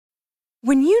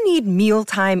When you need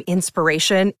mealtime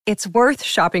inspiration, it's worth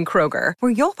shopping Kroger,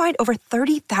 where you'll find over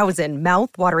 30,000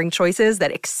 mouth-watering choices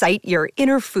that excite your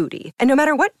inner foodie. And no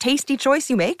matter what tasty choice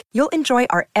you make, you'll enjoy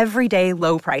our everyday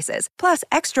low prices, plus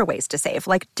extra ways to save,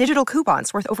 like digital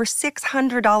coupons worth over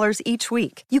 $600 each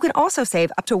week. You can also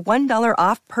save up to $1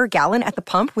 off per gallon at the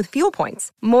pump with fuel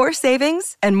points. More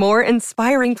savings and more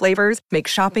inspiring flavors make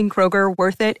shopping Kroger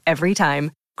worth it every time.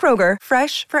 Kroger,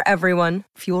 fresh for everyone.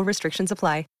 Fuel restrictions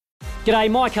apply. G'day,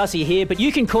 Mike Hussey here, but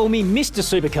you can call me Mr.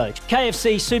 Supercoach.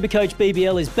 KFC Supercoach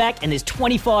BBL is back and there's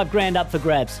 25 grand up for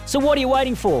grabs. So what are you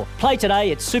waiting for? Play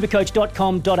today at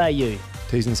supercoach.com.au.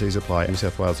 T's and C's apply. New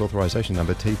South Wales authorisation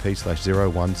number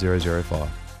TP/01005.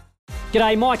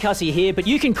 G'day, Mike Hussey here, but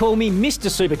you can call me Mr.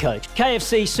 Supercoach.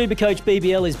 KFC Supercoach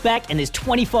BBL is back and there's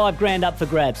 25 grand up for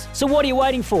grabs. So what are you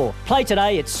waiting for? Play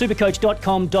today at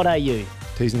supercoach.com.au.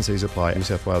 T's and C's apply. New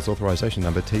South Wales authorisation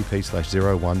number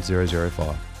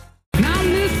TP/01005. Now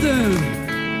listen,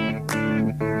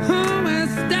 I'm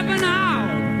stepping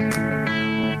out.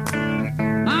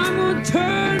 I'm gonna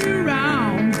turn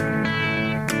around.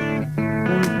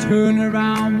 Gonna turn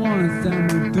around once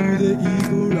and we'll do the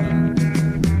eagle run.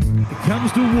 It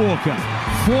comes to Walker.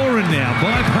 Foreign now,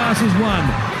 bypasses one.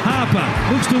 Harper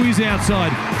looks to his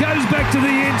outside, goes back to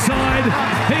the inside.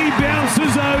 He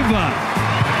bounces over.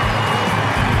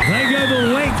 They go the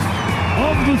length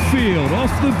of the field,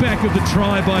 off the back of the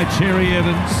try by Cherry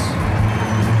Evans.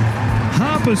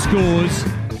 Harper scores.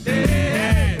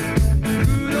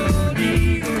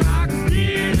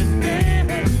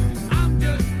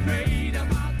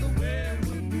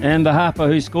 And the Harper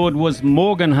who scored was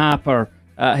Morgan Harper.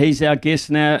 He's our guest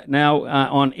now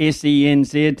on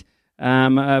SENZ.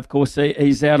 Of course,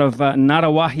 he's out of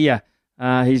Ngaruawahia.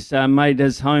 He's made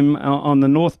his home on the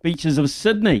north beaches of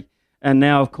Sydney. And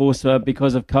now, of course,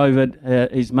 because of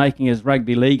COVID, he's making his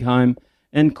rugby league home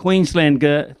in Queensland.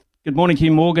 Good morning to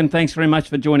you, Morgan. Thanks very much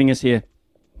for joining us here.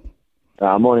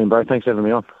 Morning, bro. Thanks for having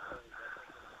me on.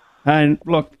 And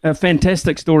look, a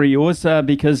fantastic story yours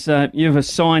because you've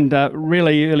signed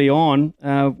really early on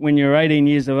when you're 18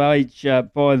 years of age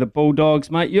by the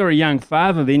Bulldogs, mate. You're a young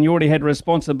father then. You already had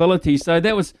responsibility, so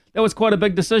that was quite a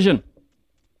big decision.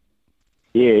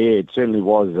 Yeah, it certainly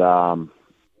was.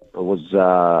 It was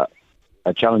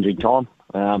a challenging time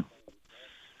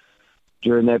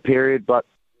during that period, but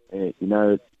it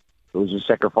was a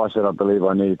sacrifice that I believe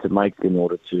I needed to make in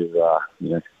order to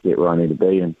get where I need to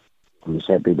be, and I'm just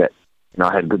happy that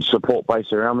I had a good support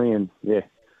base around me, and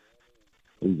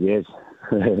easy as.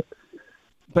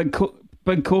 Big cool,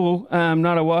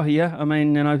 Ngaruawahia. I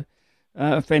mean,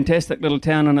 a fantastic little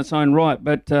town in its own right,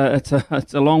 but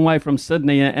it's a long way from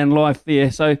Sydney and life there.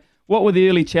 So, what were the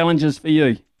early challenges for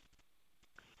you?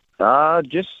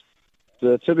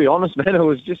 To be honest, man, it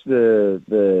was just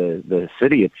the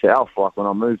city itself. Like when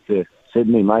I moved to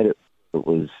Sydney, mate, it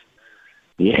was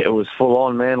full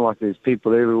on, man. Like there's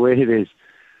people everywhere.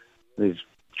 There's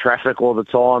traffic all the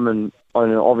time, and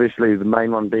obviously the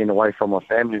main one being away from my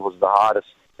family was the hardest.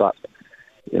 But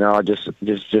I just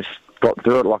got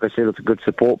through it. Like I said, it's a good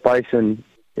support base, and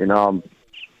I got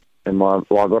a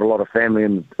lot of family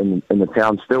in the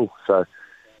town still. So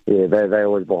yeah, they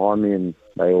always behind me, and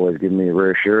they always give me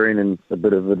reassuring and a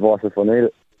bit of advice if I need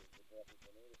it.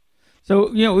 So,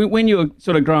 when you were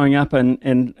sort of growing up and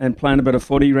playing a bit of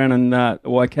footy around in the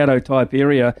Waikato type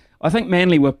area, I think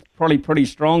Manly were probably pretty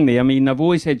strong there. I mean, they've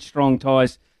always had strong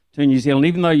ties to New Zealand,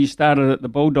 even though you started at the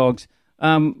Bulldogs.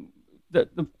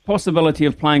 The possibility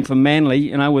of playing for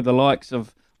Manly, with the likes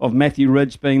of Matthew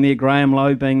Ridge being there, Graham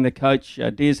Lowe being the coach,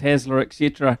 Des Hasler,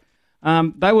 etc.,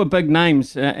 they were big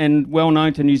names and well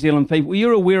known to New Zealand people. Were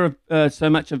you aware of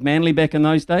so much of Manly back in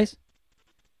those days?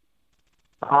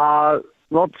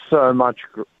 Not so much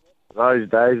those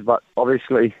days, but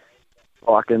obviously,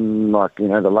 like in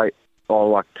the late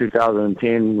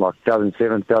 2010,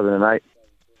 2007, 2008,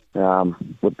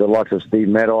 with the likes of Steve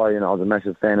Maddai, I was a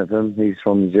massive fan of him. He's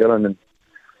from New Zealand,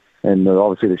 and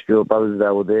obviously the Stewart brothers, they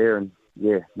were there, and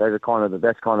yeah, that's kind of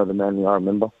the Manly I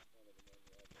remember.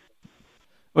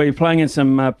 Well, you're playing in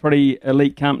some pretty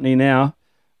elite company now.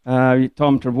 Tom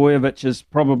Trbojevic is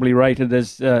probably rated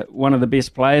as one of the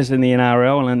best players in the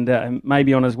NRL and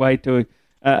maybe on his way to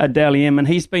a Dally M. And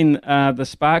he's been the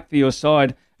spark for your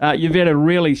side. You've had a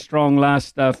really strong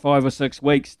last 5 or 6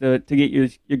 weeks to get you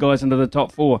guys into the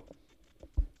top 4.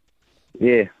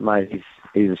 Yeah, mate,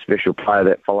 he's a special player,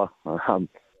 that fella. I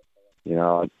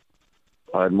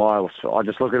admire. I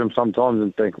just look at him sometimes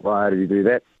and think, well, how did he do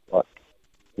that?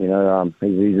 He's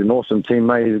an awesome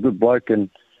teammate. He's a good bloke, and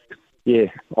yeah,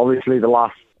 obviously the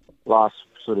last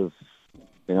sort of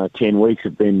 10 weeks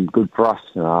have been good for us.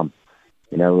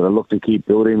 you know, we're going to look to keep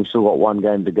building. We've still got one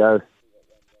game to go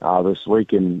this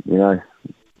week, and, you know,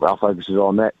 our focus is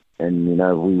on that. And, you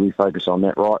know, we focus on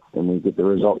that right, and we get the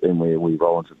result, then we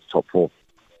roll into the top 4.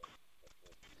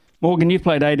 Morgan, you've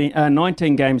played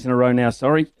 19 games in a row now,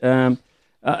 in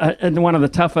one of the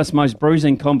toughest, most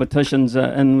bruising competitions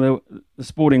in the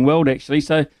sporting world, actually.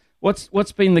 So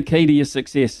what's been the key to your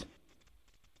success?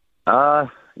 Yeah,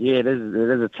 it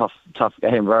is a tough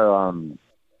game, bro.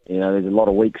 You know, there's a lot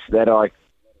of weeks that I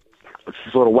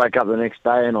sort of wake up the next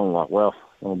day and I'm like, well,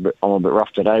 I'm a bit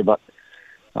rough today, but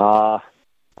I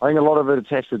think a lot of it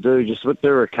has to do just with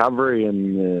the recovery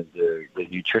and the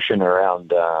nutrition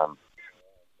around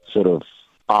sort of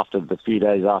after the few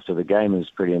days after the game is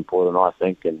pretty important, I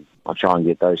think, and I try and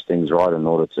get those things right in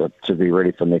order to be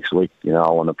ready for next week. You know,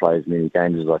 I want to play as many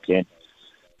games as I can,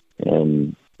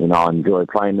 and, you know, I enjoy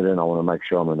playing it, and I want to make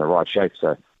sure I'm in the right shape.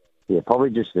 So, yeah,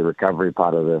 probably just the recovery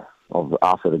part of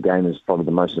after the game is probably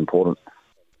the most important.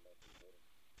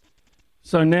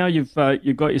 So now you've got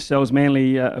yourselves,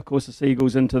 Manly, of course, the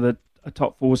Seagulls, into a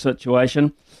top 4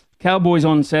 situation. Cowboys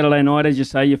on Saturday night, as you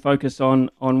say, you focus on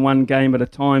one game at a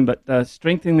time, but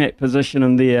strengthening that position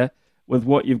in there with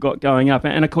what you've got going up.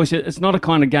 And, of course, it's not a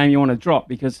kind of game you want to drop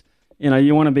because, you know,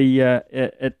 you want to be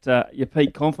at your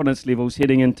peak confidence levels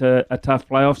heading into a tough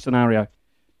playoff scenario.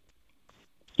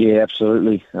 Yeah,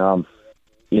 absolutely. You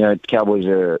know, Cowboys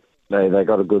they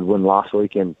got a good win last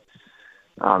week, and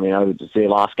you know, it's their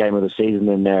last game of the season,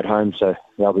 and they're at home, so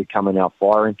they'll be coming out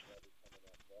firing,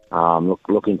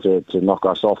 looking to knock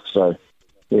us off. So,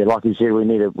 yeah, like you said, we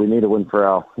need a win for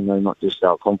our, you know, not just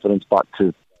our confidence, but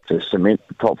to cement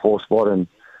the top 4 spot. And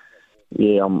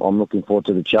yeah, I'm looking forward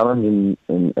to the challenge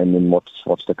and then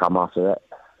what's to come after that.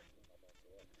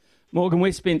 Morgan,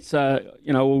 we spent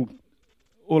you know,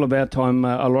 all of our time,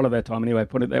 a lot of our time anyway,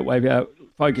 put it that way,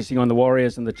 focusing on the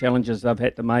Warriors and the challenges they've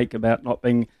had to make about not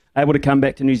being able to come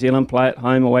back to New Zealand, play at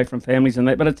home, away from families and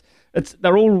that. But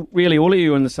they're all of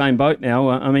you in the same boat now.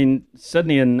 I mean,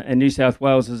 Sydney and New South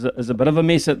Wales is a bit of a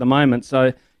mess at the moment.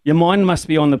 So your mind must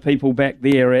be on the people back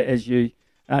there as you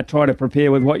try to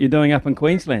prepare with what you're doing up in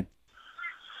Queensland.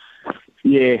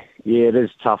 Yeah, it is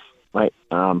tough, mate.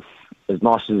 As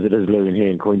nice as it is living here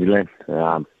in Queensland,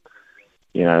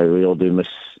 you know, we all do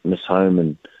miss home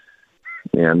and,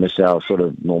 you know, miss our sort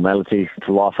of normality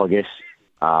to life, I guess.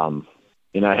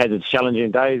 You know, it has its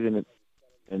challenging days,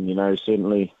 and you know,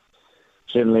 certainly,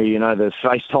 you know, the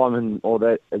FaceTime and all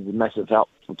that is a massive help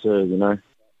to, you know,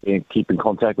 keep in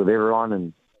contact with everyone.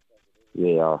 And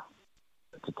yeah,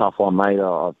 it's a tough one, mate.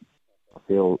 I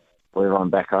feel for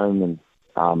everyone back home and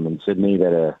in Sydney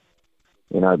that are,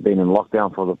 you know, been in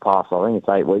lockdown for the past, I think it's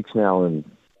 8 weeks now, and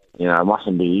you know, it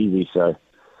mustn't be easy. So,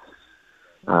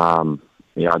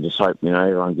 yeah, I just hope, you know,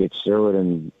 everyone gets through it,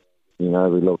 and you know,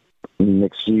 we look. In the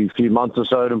next few months or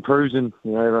so it improves and,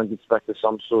 you know, everyone gets back to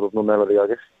some sort of normality, I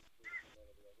guess.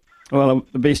 Well,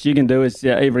 the best you can do is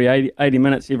every 80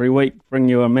 minutes every week bring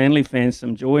your Manly fans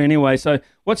some joy anyway. So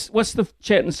what's the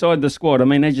chat inside the squad? I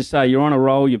mean, as you say, you're on a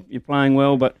roll, you're playing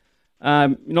well, but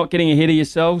you're not getting ahead of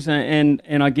yourselves and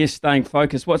I guess staying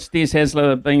focused. What's Des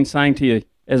Hasler been saying to you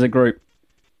as a group?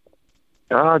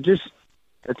 Just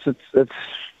it's a bit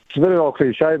of an old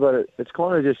cliche, but it's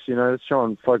kind of just, you know, let's try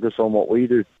and focus on what we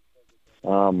do.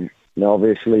 You know,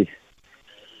 obviously,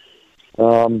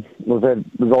 we've had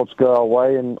results go our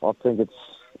way, and I think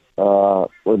it's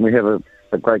when we have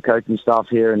a great coaching staff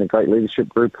here and a great leadership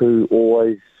group who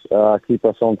always keep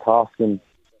us on task and,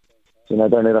 you know,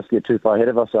 don't let us get too far ahead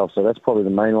of ourselves. So that's probably the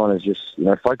main one, is just, you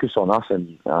know, focus on us, and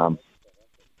you know,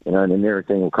 and then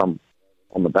everything will come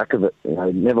on the back of it. You know,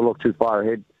 never look too far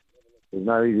ahead. There's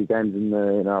no easy games in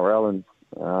NRL,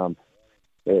 and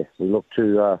yeah, we look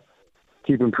to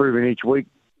keep improving each week,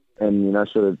 and, you know,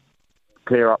 sort of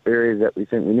clear up areas that we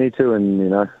think we need to, and, you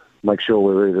know, make sure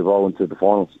we're ready to roll into the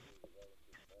finals.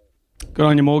 Good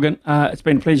on you, Morgan. It's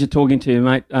been a pleasure talking to you,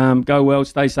 mate. Go well,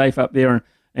 stay safe up there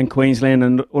in Queensland,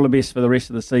 and all the best for the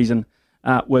rest of the season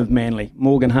with Manly.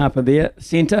 Morgan Harper there,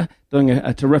 centre, doing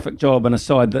a terrific job in a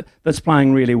side that's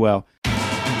playing really well.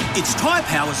 It's Tyre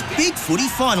Power's Big Footy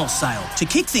Final Sale. To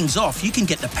kick things off, you can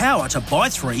get the power to buy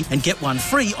 3 and get 1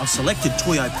 free on selected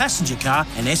Toyo passenger car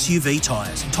and SUV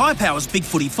tyres. Tyre Power's Big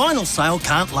Footy Final Sale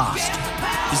can't last.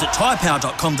 Visit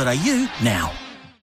tyrepower.com.au now.